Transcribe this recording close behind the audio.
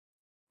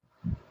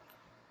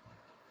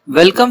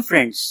Welcome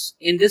friends.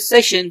 In this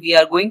session we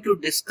are going to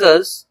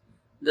discuss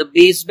the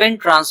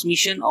baseband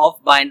transmission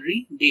of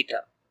binary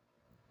data.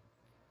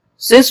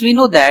 Since we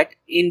know that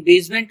in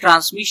baseband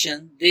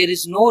transmission there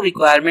is no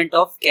requirement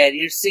of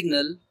carrier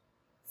signal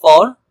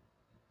for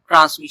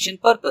transmission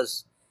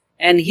purpose,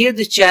 and here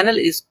the channel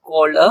is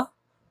called a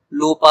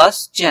low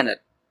pass channel.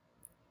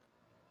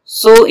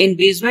 So in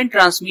baseband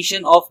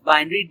transmission of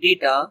binary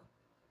data,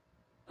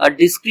 a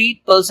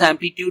discrete pulse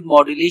amplitude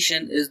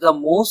modulation is the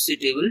most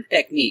suitable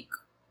technique.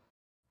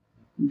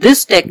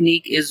 This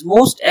technique is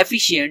most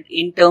efficient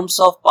in terms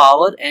of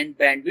power and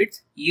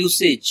bandwidth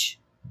usage.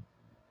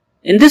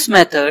 In this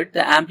method,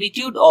 the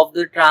amplitude of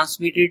the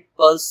transmitted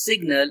pulse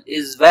signal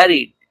is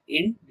varied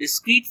in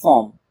discrete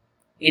form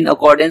in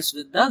accordance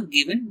with the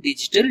given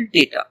digital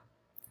data.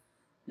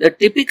 The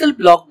typical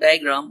block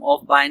diagram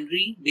of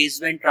binary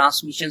baseband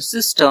transmission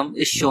system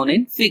is shown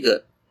in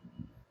figure.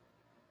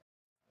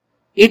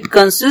 It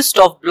consists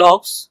of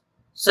blocks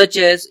such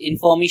as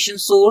information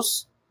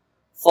source,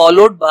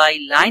 followed by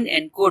line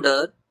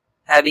encoder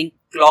having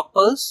clock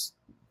pulse,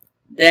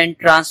 then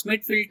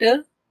transmit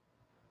filter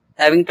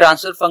having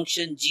transfer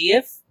function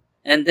GF,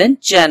 and then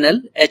channel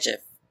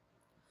HF.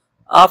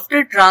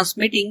 After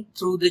transmitting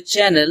through the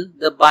channel,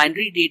 the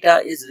binary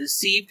data is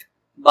received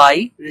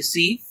by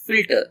receive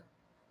filter,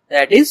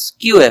 that is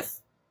QF,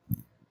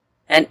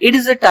 and it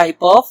is a type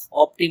of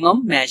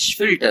optimum match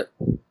filter.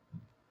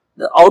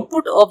 The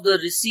output of the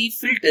receive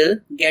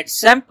filter gets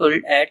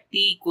sampled at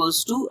t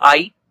equals to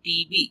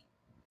ITB,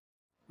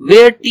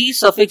 where t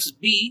suffix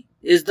b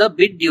is the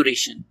bit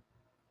duration.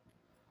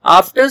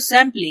 After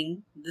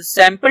sampling, the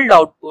sampled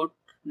output,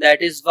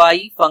 that is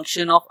y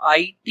function of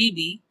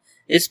ITB,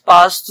 is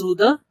passed through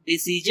the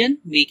decision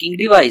making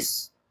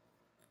device.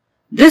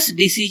 This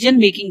decision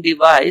making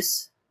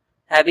device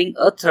having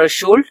a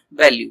threshold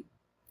value.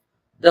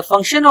 The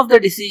function of the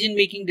decision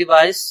making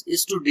device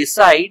is to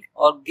decide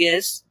or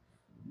guess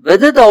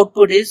whether the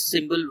output is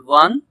symbol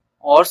 1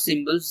 or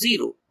symbol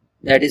 0,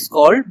 that is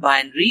called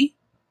binary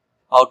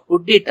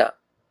output data.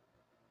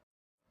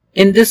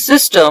 In this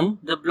system,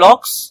 the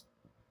blocks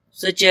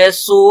such as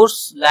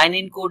source, line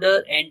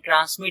encoder and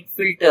transmit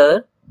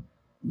filter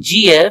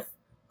GF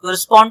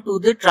correspond to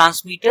the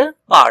transmitter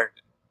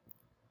part,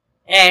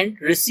 and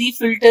receive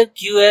filter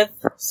QF,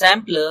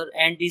 sampler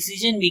and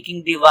decision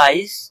making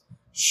device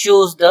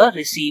shows the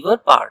receiver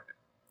part.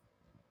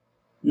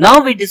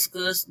 Now we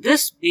discuss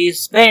this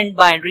baseband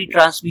binary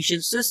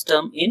transmission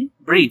system in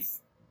brief.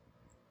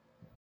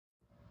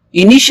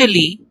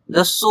 Initially,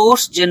 the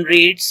source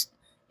generates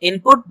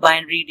input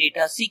binary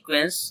data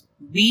sequence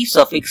B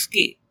suffix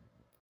k.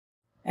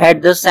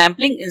 At the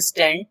sampling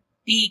instant,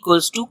 t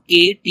equals to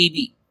k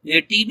TB,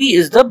 where TB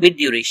is the bit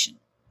duration,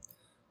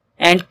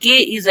 and k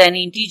is an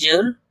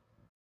integer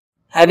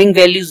having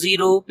value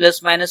 0,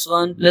 plus minus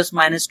 1, plus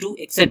minus 2,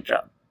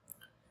 etc.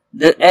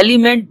 The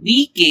element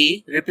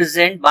bk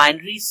represent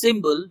binary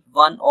symbol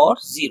 1 or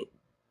 0.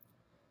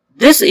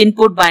 This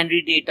input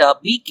binary data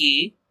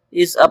bk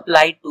is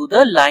applied to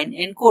the line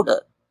encoder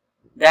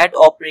that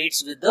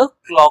operates with the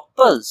clock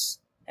pulse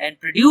and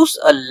produce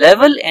a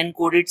level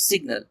encoded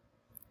signal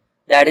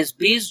that is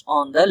based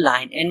on the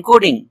line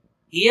encoding.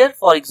 Here,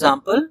 for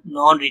example,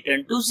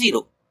 non-return to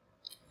 0.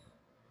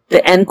 The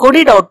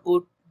encoded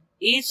output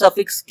a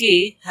suffix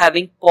k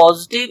having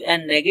positive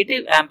and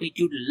negative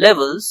amplitude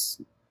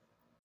levels,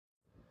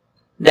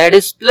 that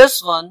is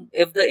plus 1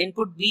 if the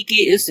input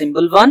bk is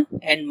symbol 1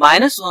 and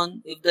minus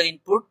 1 if the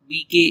input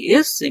bk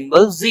is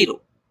symbol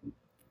 0.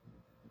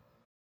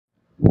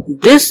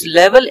 This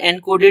level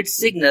encoded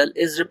signal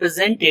is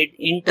represented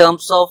in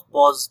terms of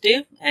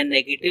positive and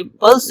negative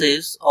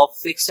pulses of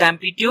fixed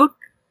amplitude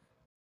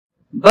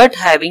but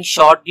having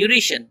short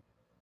duration,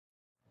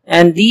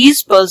 and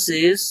these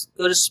pulses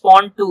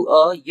correspond to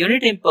a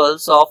unit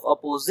impulse of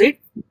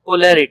opposite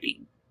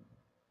polarity.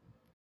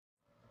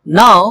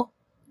 Now,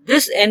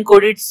 this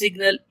encoded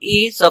signal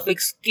a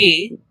suffix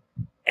k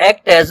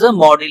act as a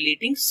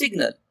modulating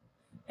signal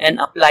and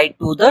applied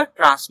to the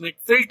transmit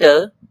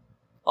filter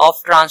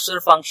of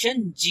transfer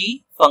function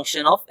g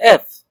function of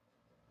f,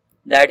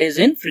 that is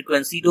in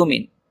frequency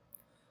domain.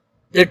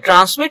 The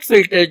transmit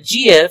filter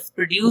GF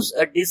produce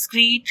a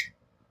discrete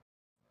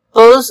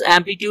pulse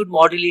amplitude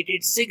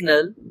modulated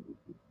signal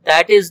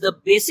that is the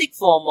basic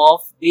form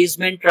of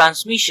baseband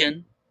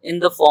transmission in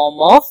the form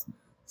of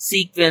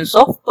sequence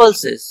of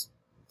pulses.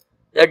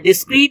 The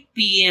discrete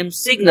PAM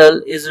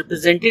signal is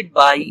represented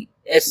by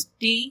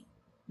ST,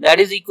 that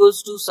is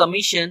equals to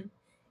summation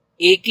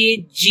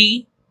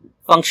AKG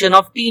function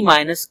of t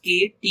minus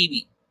k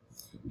TB,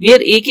 where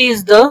ak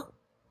is the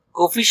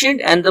coefficient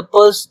and the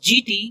pulse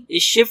gt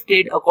is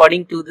shifted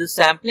according to the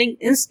sampling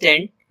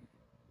instant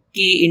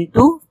k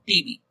into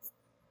TB.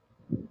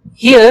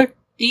 Here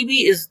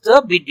TB is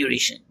the bit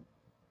duration.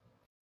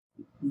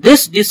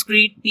 This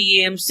discrete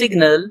PAM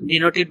signal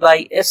denoted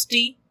by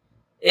ST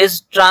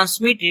is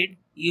transmitted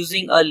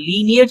using a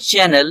linear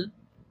channel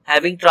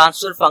having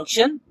transfer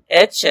function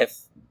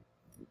HF.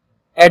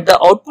 At the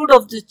output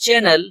of the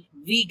channel,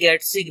 we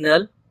get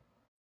signal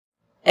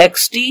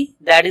xt,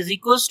 that is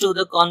equals to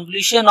the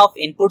convolution of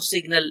input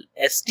signal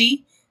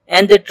st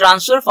and the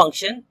transfer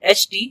function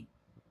ht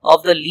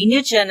of the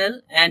linear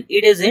channel, and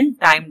it is in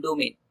time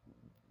domain.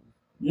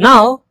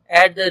 Now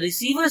at the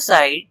receiver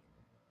side,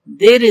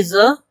 there is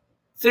a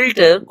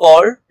filter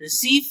called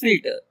receive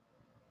filter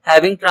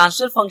having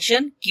transfer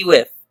function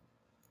qf,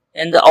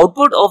 and the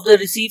output of the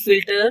receive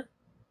filter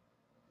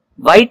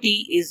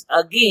yt is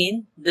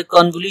again the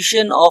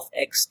convolution of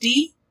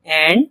xt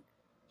and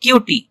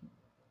qt,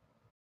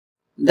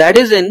 that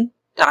is in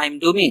time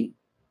domain.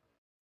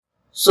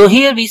 So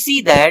here we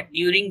see that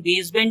during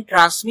baseband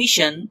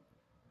transmission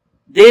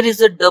there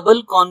is a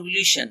double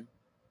convolution,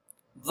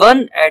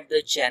 one at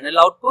the channel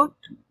output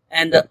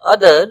and the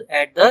other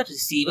at the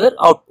receiver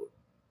output,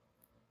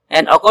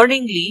 and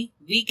accordingly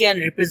we can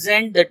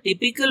represent the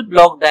typical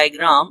block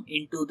diagram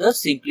into the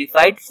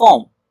simplified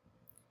form.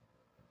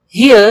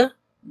 Here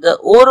the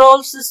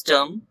overall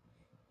system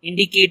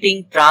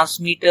indicating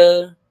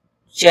transmitter,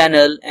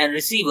 channel and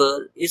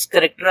receiver is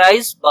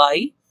characterized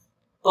by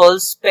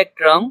pulse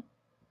spectrum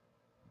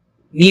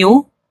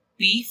mu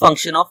p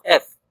function of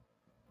f,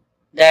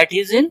 that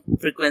is in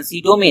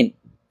frequency domain.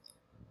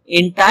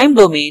 In time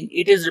domain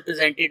it is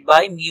represented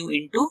by mu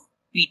into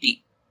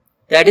pt,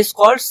 that is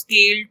called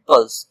scaled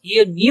pulse.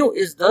 Here mu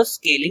is the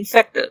scaling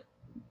factor.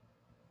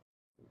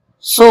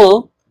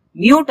 So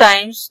mu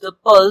times the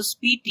pulse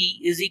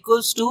pt is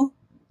equals to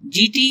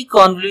gt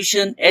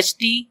convolution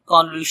ht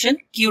convolution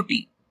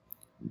qt.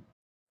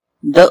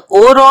 The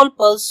overall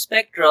pulse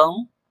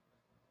spectrum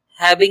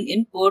having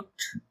input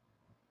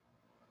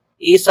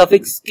a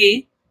suffix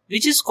k,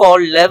 which is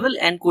called level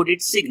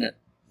encoded signal.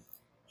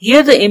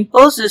 Here the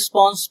impulse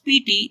response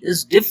pt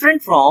is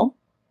different from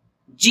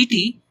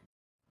gt,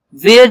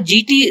 where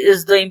gt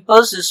is the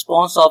impulse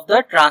response of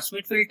the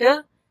transmit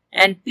filter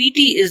and pt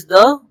is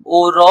the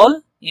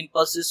overall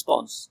impulse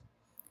response.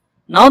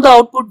 Now the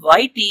output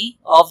yt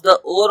of the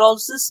overall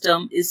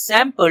system is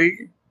sampled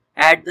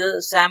at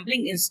the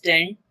sampling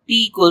instant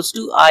t equals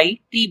to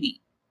itb,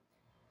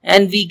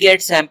 and we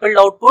get sampled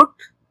output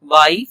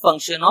y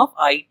function of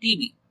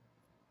itb.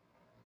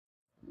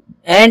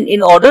 And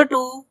in order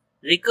to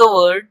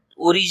recover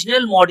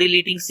original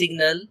modulating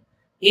signal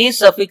a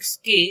suffix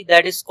k,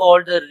 that is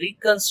called the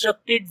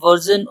reconstructed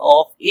version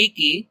of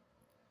ak,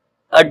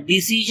 a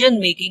decision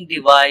making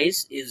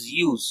device is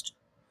used.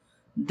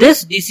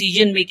 This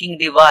decision making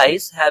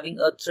device having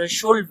a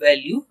threshold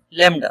value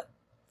lambda.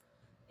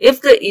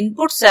 If the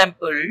input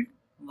sampled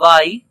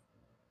y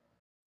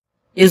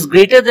is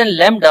greater than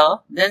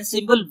lambda, then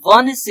symbol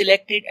 1 is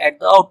selected at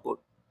the output.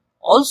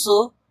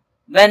 Also,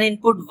 when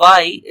input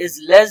y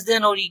is less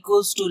than or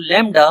equals to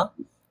lambda,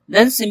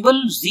 then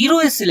symbol 0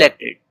 is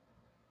selected,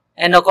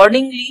 and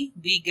accordingly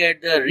we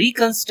get the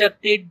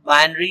reconstructed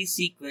binary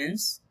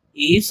sequence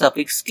a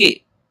suffix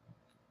k.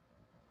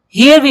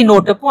 Here we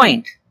note a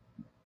point.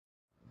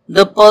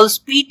 The pulse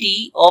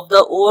pt of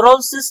the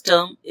overall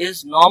system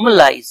is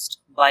normalized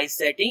by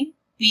setting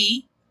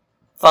p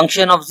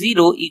function of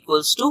 0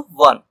 equals to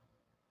 1.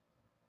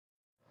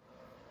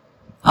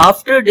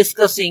 After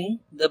discussing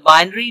the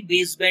binary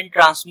baseband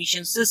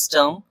transmission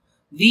system,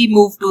 we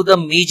move to the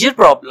major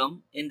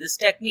problem in this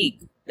technique,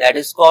 that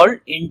is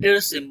called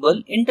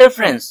inter-symbol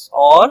interference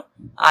or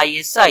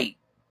ISI.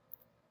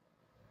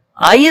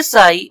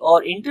 ISI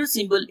or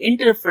inter-symbol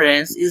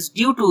interference is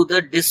due to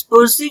the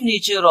dispersive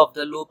nature of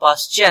the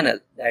low-pass channel,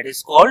 that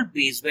is called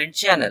baseband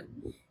channel.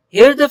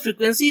 Here the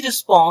frequency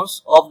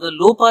response of the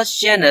low-pass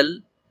channel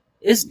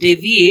is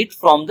deviate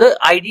from the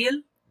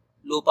ideal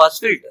low-pass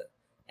filter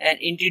and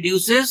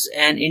introduces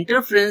an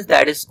interference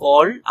that is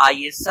called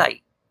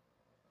ISI.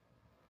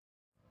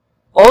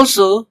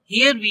 Also,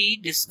 here we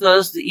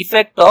discuss the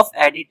effect of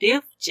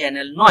additive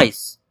channel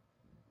noise.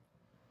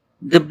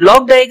 The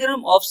block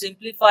diagram of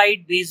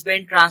simplified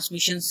baseband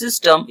transmission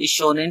system is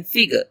shown in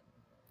figure.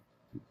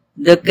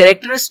 The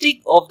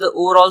characteristic of the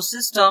overall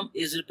system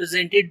is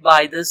represented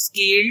by the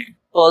scaled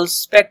pulse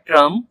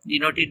spectrum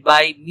denoted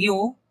by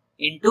mu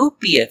into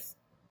pf.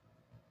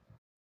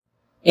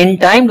 In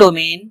time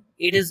domain,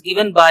 it is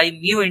given by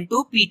mu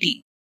into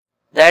pt,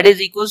 that is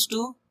equals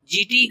to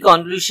gt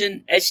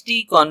convolution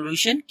ht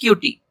convolution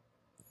qt.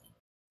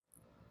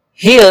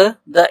 Here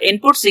the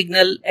input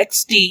signal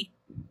xt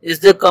is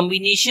the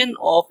combination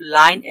of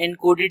line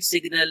encoded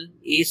signal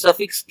a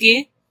suffix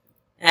k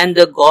and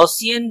the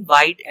Gaussian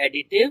white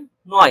additive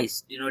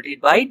noise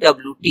denoted by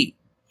wt.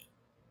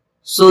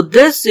 So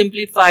this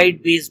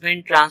simplified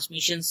baseband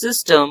transmission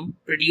system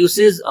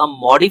produces a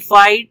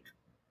modified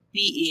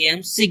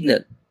PAM signal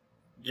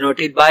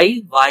denoted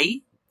by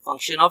y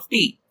function of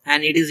t,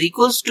 and it is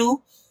equals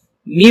to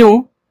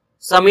mu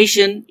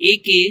summation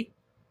ak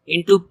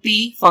into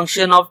p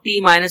function of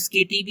t minus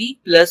ktb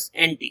plus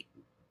nt,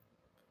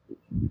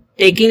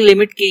 taking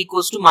limit k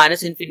equals to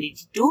minus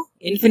infinity to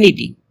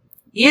infinity.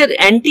 Here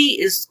nt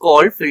is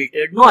called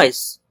filtered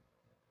noise.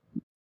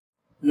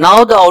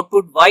 Now the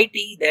output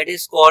yt, that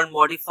is called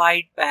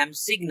modified PAM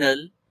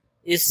signal,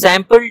 is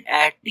sampled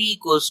at t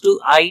equals to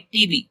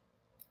itb.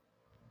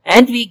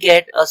 and we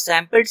get a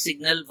sampled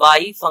signal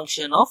y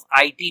function of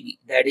ITB,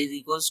 that is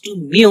equals to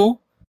mu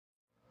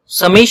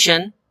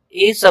summation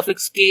a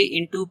suffix k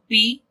into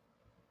p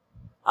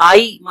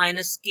I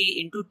minus k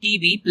into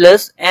tb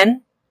plus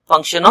n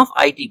function of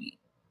ITB.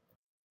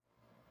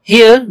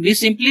 Here we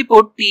simply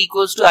put t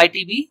equals to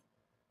ITB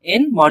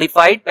in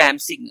modified PAM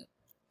signal.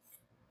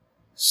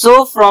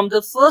 So from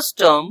the first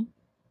term,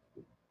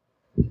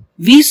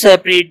 we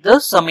separate the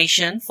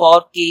summation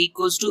for k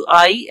equals to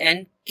I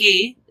and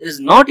k is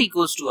not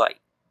equals to I.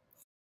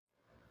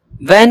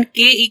 When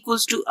k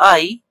equals to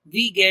I,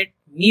 we get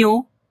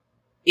mu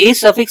a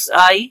suffix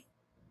I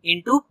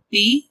into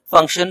p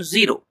function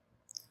 0.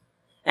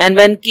 And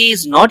when k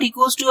is not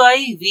equals to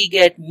I, we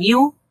get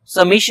mu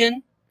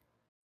summation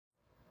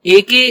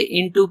ak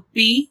into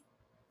p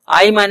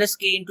I minus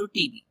k into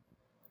tb.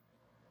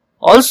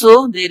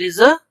 Also, there is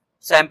a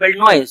sampled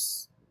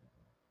noise,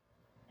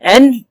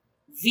 and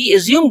we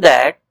assume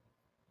that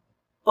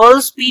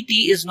pulse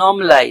pt is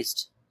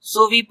normalized.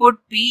 So we put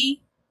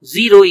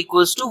p0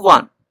 equals to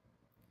 1.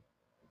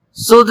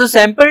 So the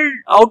sampled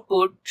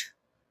output,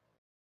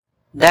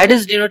 that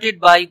is denoted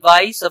by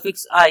y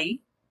suffix I,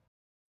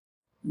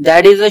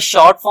 that is a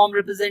short form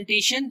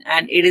representation,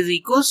 and it is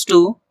equals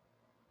to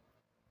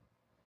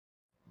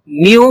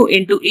mu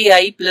into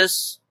ai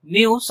plus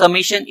mu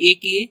summation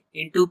ak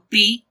into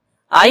p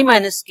I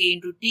minus k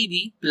into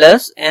tb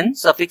plus n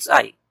suffix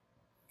I.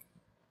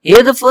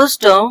 Here the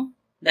first term,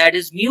 that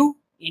is mu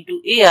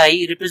into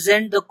ai,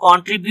 represent the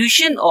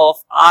contribution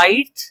of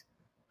ith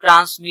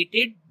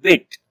transmitted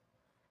bit,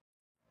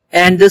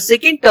 and the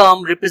second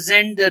term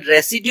represent the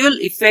residual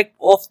effect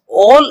of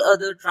all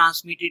other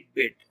transmitted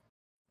bit,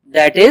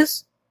 that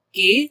is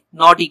k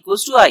not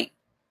equals to I,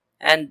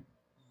 and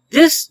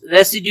this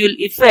residual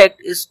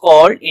effect is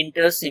called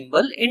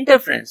inter-symbol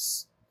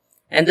interference,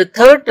 and the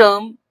third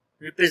term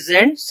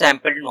represents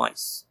sampled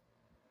noise.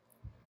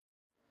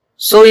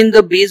 So in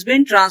the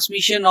baseband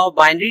transmission of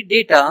binary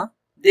data,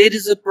 there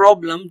is a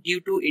problem due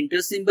to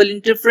inter-symbol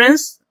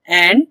interference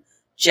and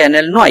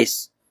channel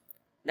noise,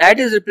 that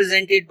is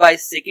represented by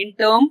second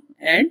term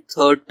and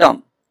third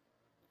term.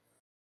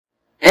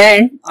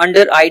 And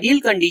under ideal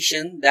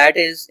condition, that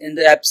is in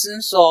the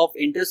absence of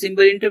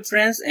inter-symbol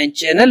interference and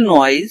channel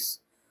noise,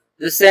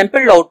 the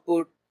sampled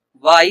output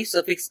y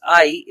suffix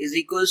I is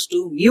equals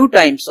to mu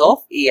times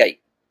of ai.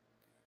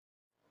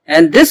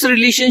 And this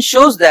relation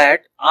shows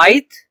that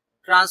ith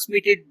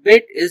transmitted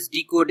bit is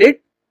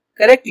decoded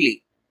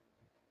correctly.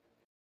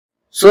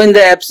 So in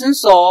the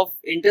absence of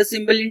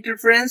inter-symbol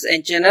interference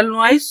and channel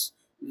noise,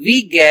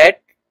 we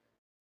get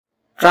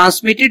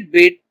transmitted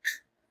bit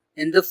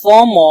in the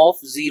form of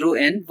 0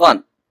 and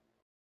 1.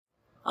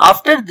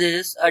 After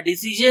this, a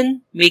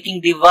decision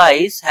making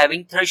device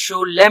having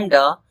threshold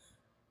lambda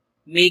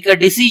make a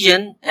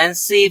decision and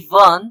say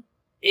 1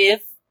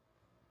 if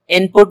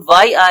input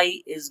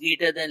yi is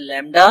greater than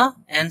lambda,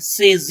 and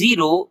say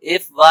 0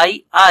 if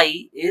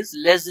yi is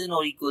less than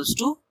or equals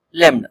to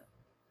lambda.